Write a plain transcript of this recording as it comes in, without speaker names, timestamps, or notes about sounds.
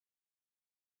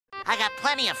I got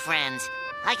plenty of friends.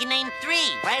 I can name 3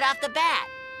 right off the bat.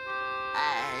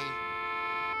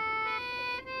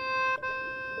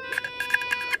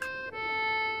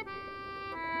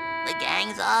 The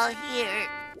gang's all here.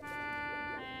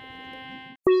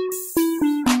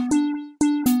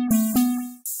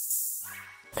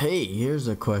 Hey, here's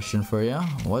a question for ya.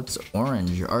 What's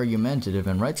orange, argumentative,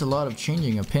 and writes a lot of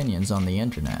changing opinions on the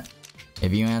internet?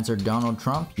 If you answered Donald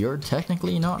Trump, you're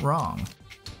technically not wrong.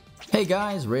 Hey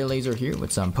guys, Raylazor here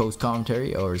with some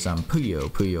post-commentary or some Puyo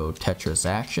Puyo Tetris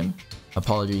action.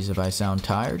 Apologies if I sound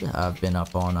tired, I've been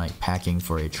up all night packing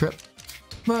for a trip.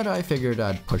 But I figured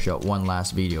I'd push out one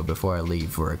last video before I leave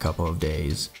for a couple of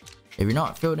days. If you're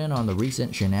not filled in on the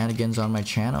recent shenanigans on my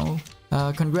channel,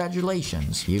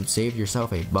 congratulations, you've saved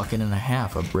yourself a bucket and a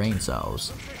half of brain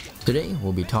cells. Today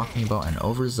we'll be talking about an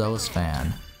overzealous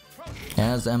fan.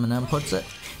 As Eminem puts it,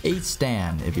 a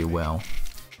stan if you will.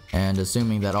 And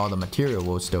assuming that all the material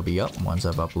will still be up once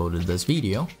I've uploaded this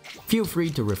video, feel free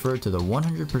to refer to the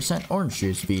 100% orange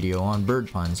juice video on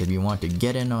bird puns if you want to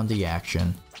get in on the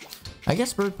action. I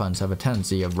guess bird puns have a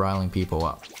tendency of riling people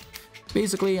up.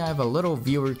 Basically, I have a little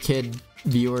viewer kid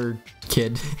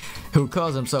who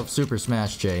calls himself Super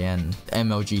Smash J and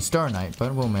MLG Star Knight,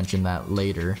 but we'll mention that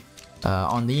later,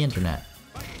 on the internet.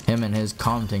 Him and his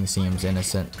commenting seems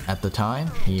innocent at the time.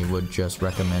 He would just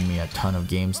recommend me a ton of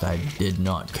games that I did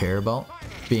not care about,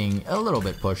 being a little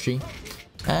bit pushy.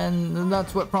 And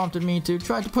that's what prompted me to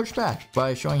try to push back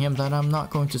by showing him that I'm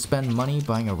not going to spend money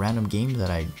buying a random game that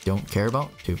I don't care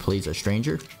about to please a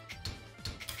stranger.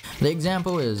 The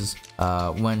example is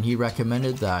when he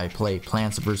recommended that I play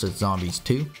Plants vs. Zombies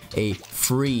 2, a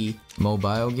free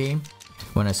mobile game.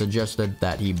 When I suggested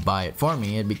that he buy it for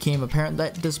me, it became apparent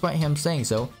that despite him saying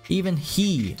so, even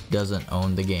he doesn't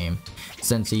own the game,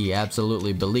 since he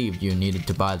absolutely believed you needed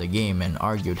to buy the game and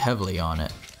argued heavily on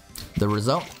it. The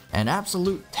result? An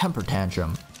absolute temper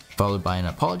tantrum, followed by an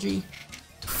apology,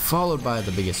 followed by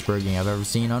the biggest spurging I've ever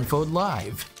seen unfold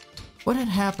live. What had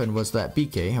happened was that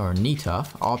BK, or Nitough,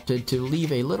 opted to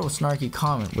leave a little snarky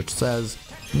comment which says,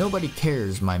 "Nobody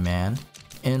cares, my man,"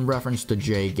 in reference to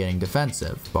Jay getting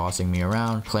defensive, bossing me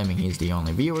around, claiming he's the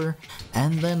only viewer,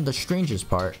 and then the strangest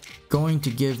part, going to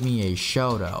give me a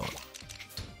shout out.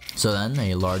 So then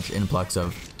a large influx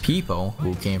of people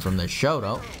who came from this shout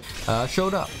out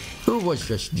showed up, who was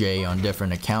just Jay on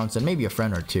different accounts and maybe a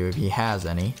friend or two if he has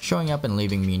any, showing up and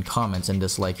leaving mean comments and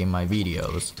disliking my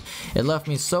videos. It left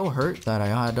me so hurt that I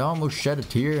had almost shed a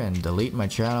tear and delete my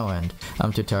channel, and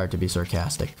I'm too tired to be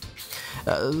sarcastic.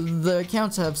 The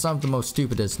accounts have some of the most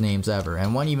stupidest names ever,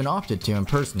 and one even opted to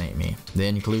impersonate me. They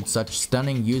include such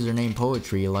stunning username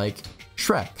poetry like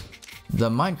Shrek,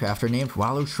 the Minecrafter named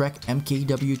Wallow Shrek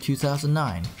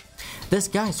MKW2009. This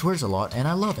guy swears a lot and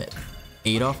I love it.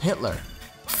 Adolf Hitler,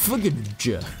 Fugge,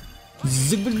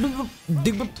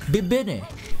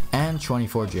 and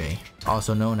 24J,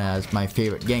 also known as my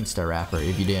favorite gangsta rapper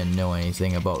if you didn't know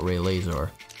anything about Raylazor.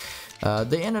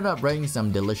 They ended up writing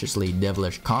some deliciously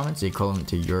devilish comments equivalent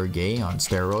to "you're gay" on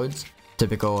steroids,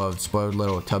 typical of spoiled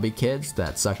little tubby kids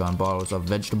that suck on bottles of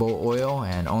vegetable oil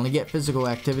and only get physical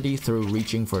activity through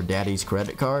reaching for daddy's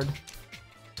credit card.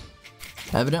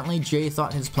 Evidently, Jay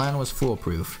thought his plan was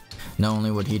foolproof. Not only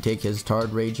would he take his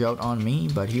tarred rage out on me,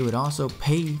 but he would also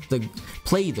play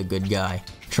the good guy,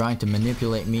 trying to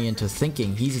manipulate me into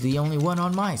thinking he's the only one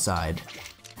on my side.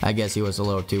 I guess he was a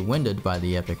little too winded by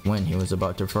the epic win he was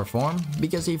about to perform,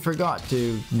 because he forgot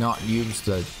to not use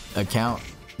the account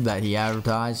that he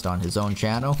advertised on his own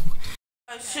channel.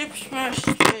 Super Smash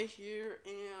J here,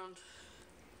 and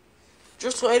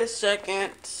just wait a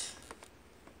second.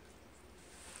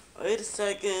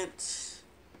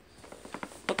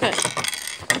 Okay,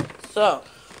 so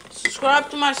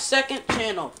subscribe to my second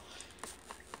channel,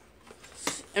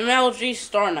 MLG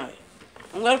Star Knight.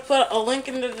 I'm gonna put a link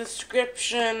in the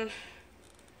description.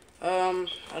 I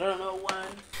don't know when.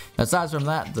 Aside from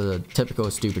that, the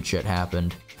typical stupid shit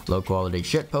happened. Low quality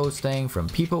shit posting from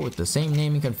people with the same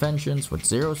naming conventions with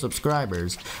 0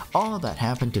 subscribers, all that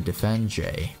happened to defend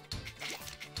Jay.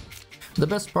 The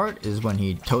best part is when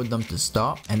he told them to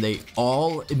stop and they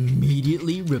all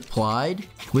immediately replied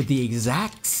with the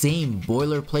exact same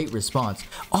boilerplate response,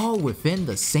 all within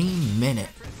the same minute.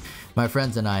 My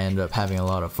friends and I ended up having a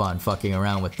lot of fun fucking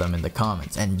around with them in the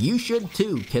comments, and you should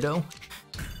too, kiddo.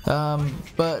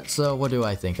 But so what do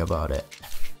I think about it?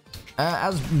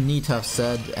 As Nitough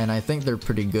said, and I think they're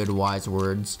pretty good wise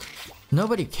words,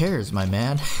 nobody cares, my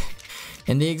man.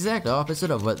 And the exact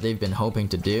opposite of what they've been hoping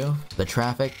to do, the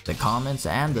traffic, the comments,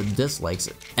 and the dislikes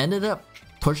ended up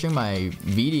pushing my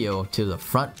video to the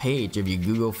front page if you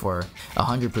Google for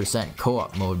 100%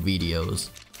 co-op mode videos.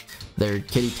 Their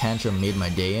kitty tantrum made my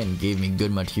day and gave me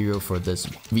good material for this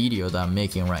video that I'm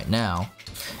making right now.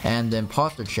 And the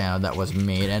imposter channel that was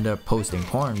made ended up posting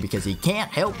porn because he can't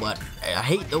help but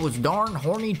hate those darn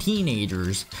horny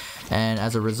teenagers. And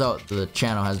as a result, the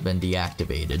channel has been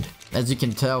deactivated. As you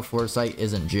can tell, Foresight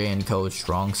isn't J and Co's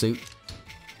strong suit.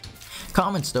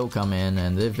 Comments still come in,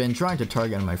 and they've been trying to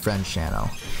target my friend's channel.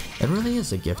 It really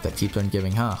is a gift that keeps on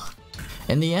giving, huh?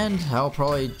 In the end, I'll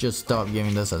probably just stop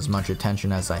giving this as much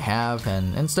attention as I have,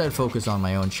 and instead focus on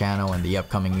my own channel and the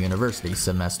upcoming university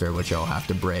semester, which I'll have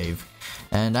to brave.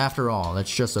 And after all,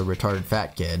 it's just a retarded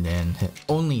fat kid in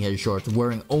only his shorts,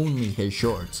 wearing only his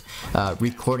shorts,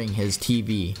 recording his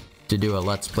TV to do a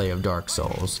Let's Play of Dark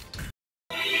Souls.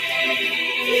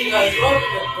 Hey guys, welcome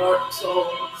to Dark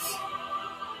Souls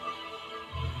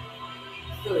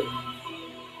 3.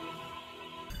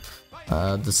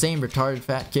 The same retarded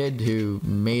fat kid who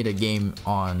made a game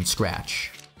on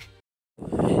Scratch.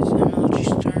 It's MLG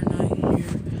Star Knight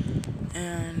here,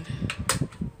 and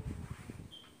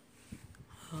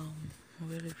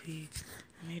what if he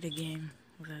made a game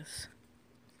with us?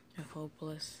 A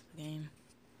hopeless game.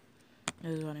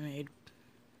 This is what I made.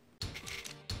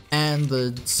 And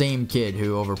the same kid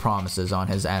who overpromises on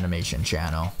his animation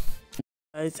channel.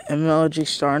 It's MLG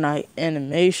Star Knight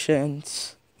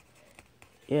Animations.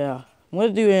 Yeah, I'm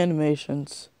gonna do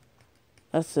animations.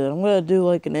 That's it. I'm gonna do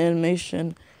like an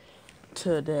animation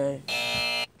today.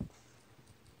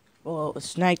 Well,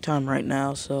 it's nighttime right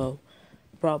now, so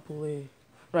probably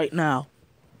right now.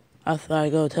 I thought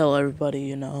I'd go tell everybody,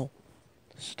 you know,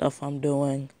 the stuff I'm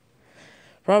doing.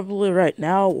 Probably right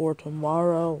now or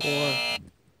tomorrow or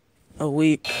a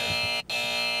week.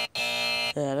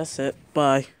 Yeah, that's it.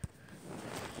 Bye.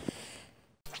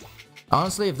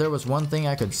 Honestly, if there was one thing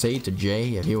I could say to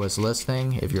Jay if he was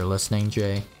listening, if you're listening,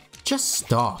 Jay, just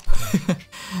stop.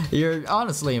 You're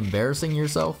honestly embarrassing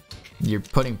yourself. You're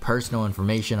putting personal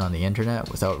information on the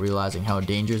internet without realizing how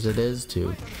dangerous it is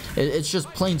to... It's just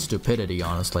plain stupidity,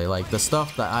 honestly. Like, the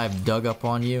stuff that I've dug up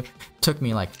on you took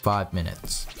me like 5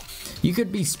 minutes. You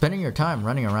could be spending your time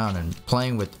running around and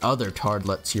playing with other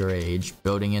tardlets your age,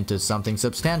 building into something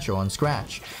substantial on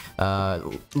Scratch,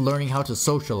 learning how to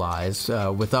socialize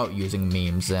without using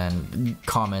memes and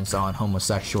comments on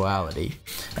homosexuality,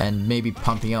 and maybe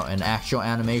pumping out an actual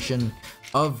animation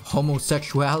of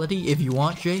homosexuality if you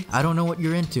want, Jay. I don't know what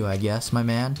you're into, I guess, my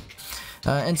man.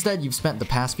 Instead, you've spent the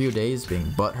past few days being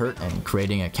butthurt and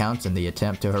creating accounts in the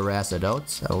attempt to harass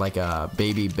adults, like a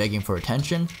baby begging for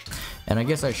attention. And I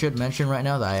guess I should mention right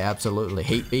now that I absolutely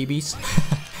hate babies.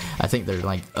 I think they're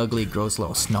like ugly, gross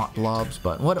little snot blobs,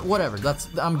 but whatever,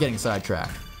 I'm getting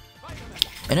sidetracked.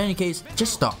 In any case,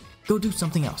 just stop. Go do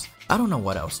something else. I don't know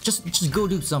what else. Just go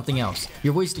do something else.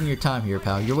 You're wasting your time here,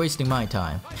 pal. You're wasting my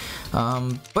time.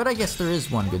 But I guess there is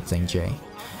one good thing, Jay.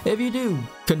 If you do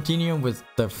continue with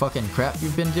the fucking crap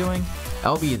you've been doing,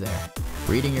 I'll be there,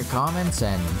 reading your comments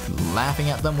and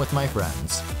laughing at them with my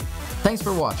friends. Thanks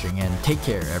for watching and take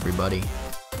care, everybody.